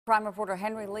Crime reporter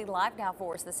Henry Lee live now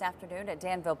for us this afternoon at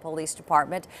Danville Police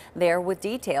Department, there with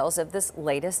details of this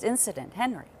latest incident.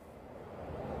 Henry.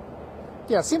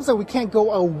 Yeah, it seems like we can't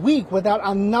go a week without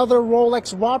another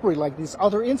Rolex robbery like these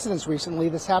other incidents recently.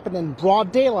 This happened in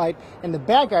broad daylight, and the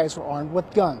bad guys were armed with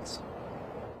guns.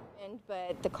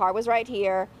 But the car was right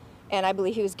here, and I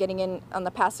believe he was getting in on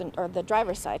the passenger or the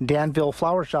driver's side. Danville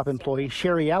flower shop employee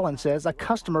Sherry Allen says a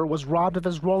customer was robbed of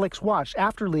his Rolex watch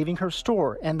after leaving her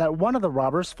store, and that one of the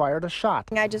robbers fired a shot.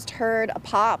 I just heard a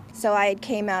pop, so I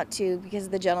came out because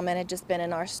the gentleman had just been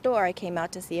in our store. I came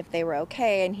out to see if they were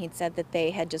okay, and he'd said that they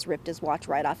had just ripped his watch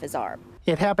right off his arm.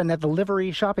 It happened at the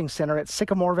Livery Shopping Center at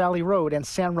Sycamore Valley Road and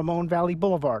San Ramon Valley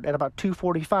Boulevard at about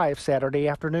 2:45 Saturday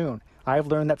afternoon. I've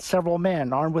learned that several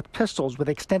men armed with pistols with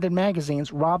extended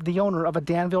magazines robbed the owner of a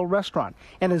Danville restaurant,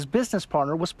 and his business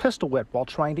partner was pistol whipped while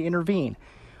trying to intervene.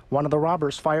 One of the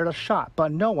robbers fired a shot,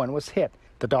 but no one was hit.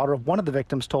 The daughter of one of the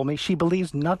victims told me she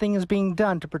believes nothing is being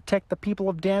done to protect the people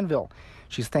of Danville.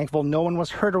 She's thankful no one was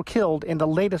hurt or killed in the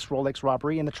latest Rolex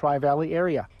robbery in the Tri-Valley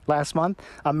area. Last month,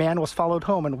 a man was followed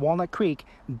home in Walnut Creek,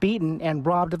 beaten and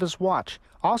robbed of his watch.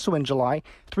 Also in July,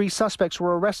 3 suspects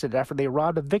were arrested after they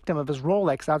robbed a victim of his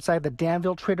Rolex outside the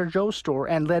Danville Trader Joe's store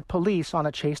and led police on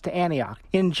a chase to Antioch.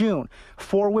 In June,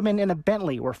 4 women in a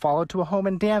Bentley were followed to a home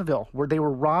in Danville where they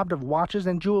were robbed of watches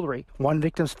and jewelry. One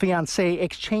victim's fiancé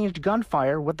exchanged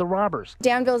gunfire with the robbers.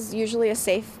 Danville's usually a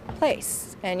safe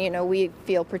place, and we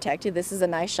feel protected. This is a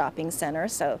nice shopping center,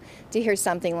 so to hear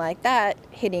something like that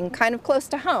hitting kind of close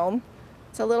to home,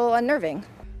 it's a little unnerving.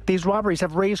 These robberies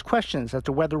have raised questions as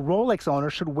to whether Rolex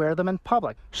owners should wear them in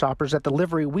public. Shoppers at the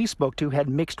livery we spoke to had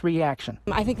mixed reaction.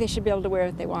 I think they should be able to wear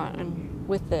what they want, and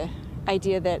with the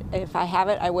idea that if I have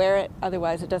it, I wear it.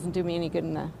 Otherwise, it doesn't do me any good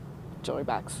in the jewelry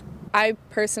box. I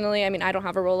personally, I don't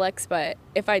have a Rolex, but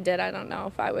if I did, I don't know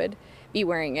if I would be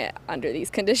wearing it under these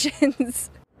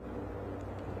conditions.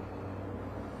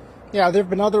 Yeah, there have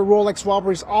been other Rolex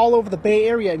robberies all over the Bay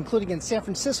Area, including in San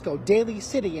Francisco, Daly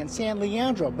City, and San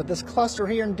Leandro. But this cluster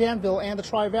here in Danville and the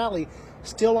Tri-Valley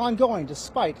still ongoing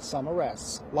despite some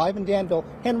arrests. Live in Danville,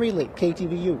 Henry Lee,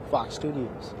 KTVU, Fox 2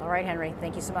 News. All right, Henry,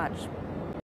 thank you so much.